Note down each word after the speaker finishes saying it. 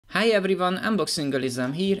Hi everyone,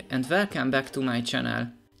 Unboxingalism here and welcome back to my channel.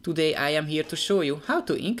 Today I am here to show you how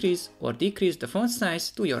to increase or decrease the font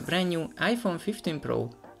size to your brand new iPhone 15 Pro.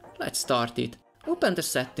 Let's start it. Open the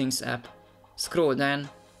Settings app, scroll down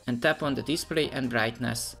and tap on the Display and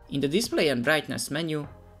Brightness. In the Display and Brightness menu,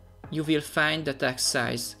 you will find the text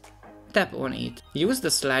size. Tap on it. Use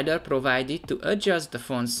the slider provided to adjust the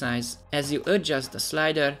font size. As you adjust the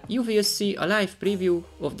slider, you will see a live preview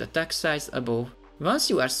of the text size above.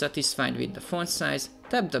 Once you are satisfied with the font size,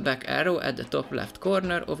 tap the back arrow at the top left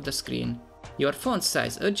corner of the screen. Your font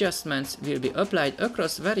size adjustments will be applied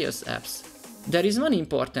across various apps. There is one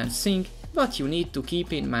important thing what you need to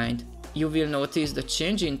keep in mind. You will notice the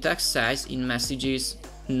change in text size in Messages,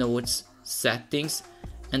 Notes, Settings,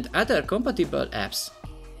 and other compatible apps.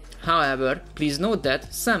 However, please note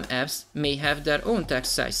that some apps may have their own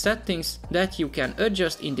text size settings that you can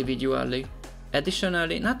adjust individually.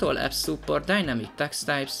 Additionally, not all apps support dynamic text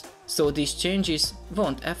types, so these changes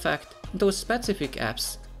won't affect those specific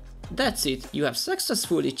apps. That's it, you have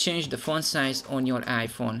successfully changed the font size on your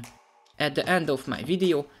iPhone. At the end of my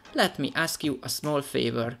video, let me ask you a small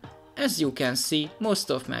favor. As you can see, most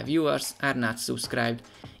of my viewers are not subscribed.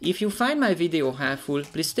 If you find my video helpful,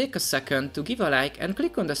 please take a second to give a like and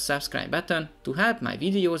click on the subscribe button to help my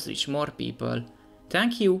videos reach more people.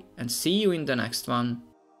 Thank you and see you in the next one.